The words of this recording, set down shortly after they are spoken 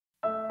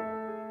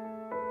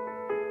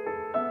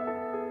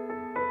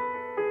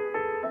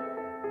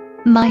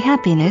My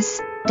happiness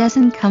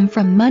doesn't come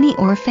from money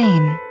or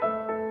fame.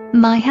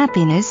 My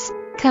happiness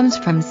comes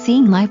from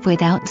seeing life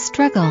without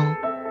struggle.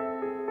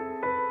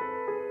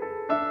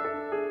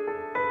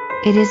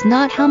 It is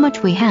not how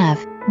much we have,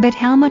 but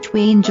how much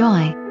we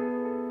enjoy,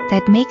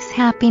 that makes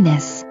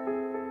happiness.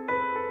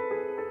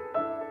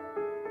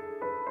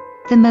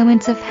 The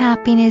moments of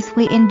happiness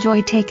we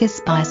enjoy take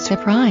us by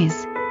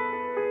surprise.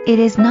 It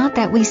is not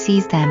that we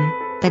seize them,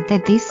 but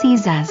that they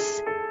seize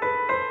us.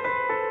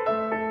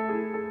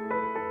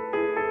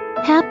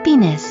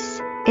 Happiness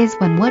is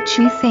when what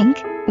you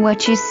think,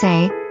 what you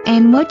say,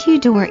 and what you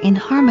do are in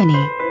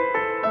harmony.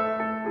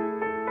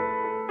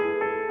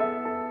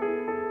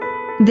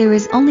 There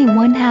is only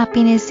one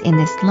happiness in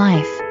this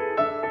life: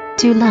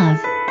 to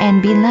love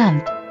and be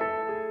loved.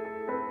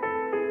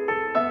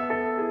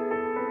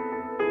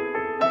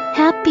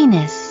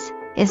 Happiness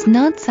is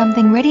not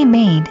something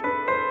ready-made.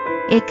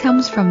 It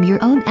comes from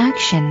your own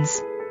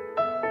actions.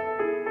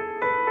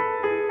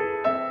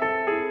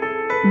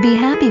 Be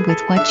happy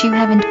with what you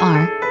have and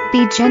are.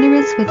 Be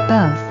generous with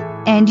both,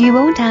 and you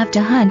won't have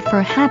to hunt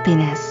for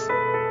happiness.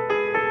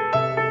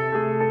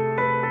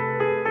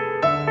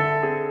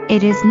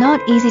 It is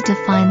not easy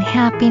to find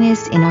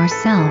happiness in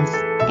ourselves,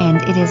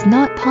 and it is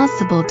not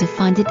possible to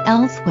find it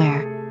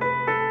elsewhere.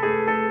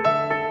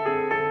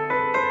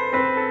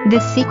 The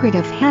secret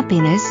of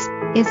happiness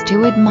is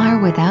to admire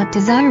without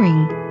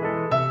desiring.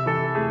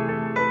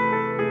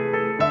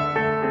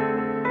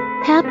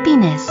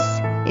 Happiness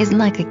is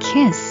like a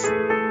kiss.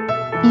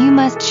 You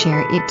must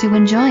share it to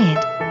enjoy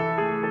it.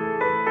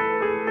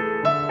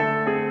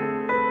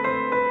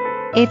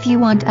 If you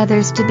want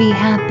others to be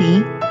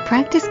happy,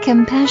 practice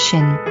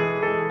compassion.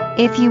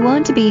 If you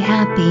want to be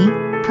happy,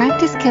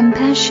 practice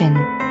compassion.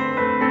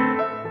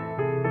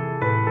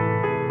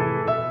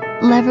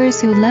 Lovers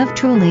who love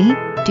truly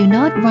do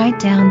not write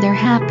down their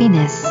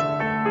happiness.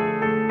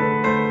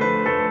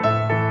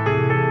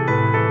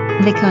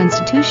 The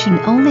Constitution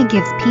only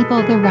gives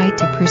people the right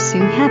to pursue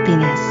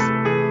happiness.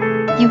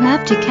 You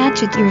have to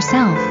catch it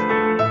yourself.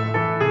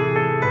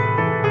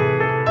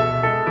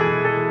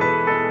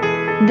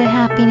 The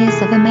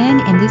happiness of a man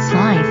in this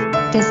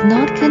life does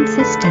not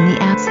consist in the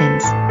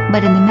absence,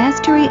 but in the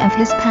mastery of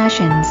his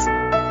passions.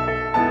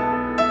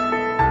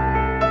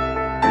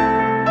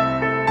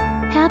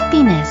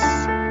 Happiness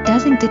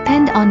doesn't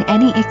depend on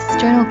any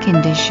external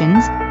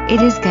conditions,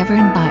 it is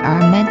governed by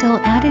our mental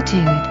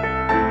attitude.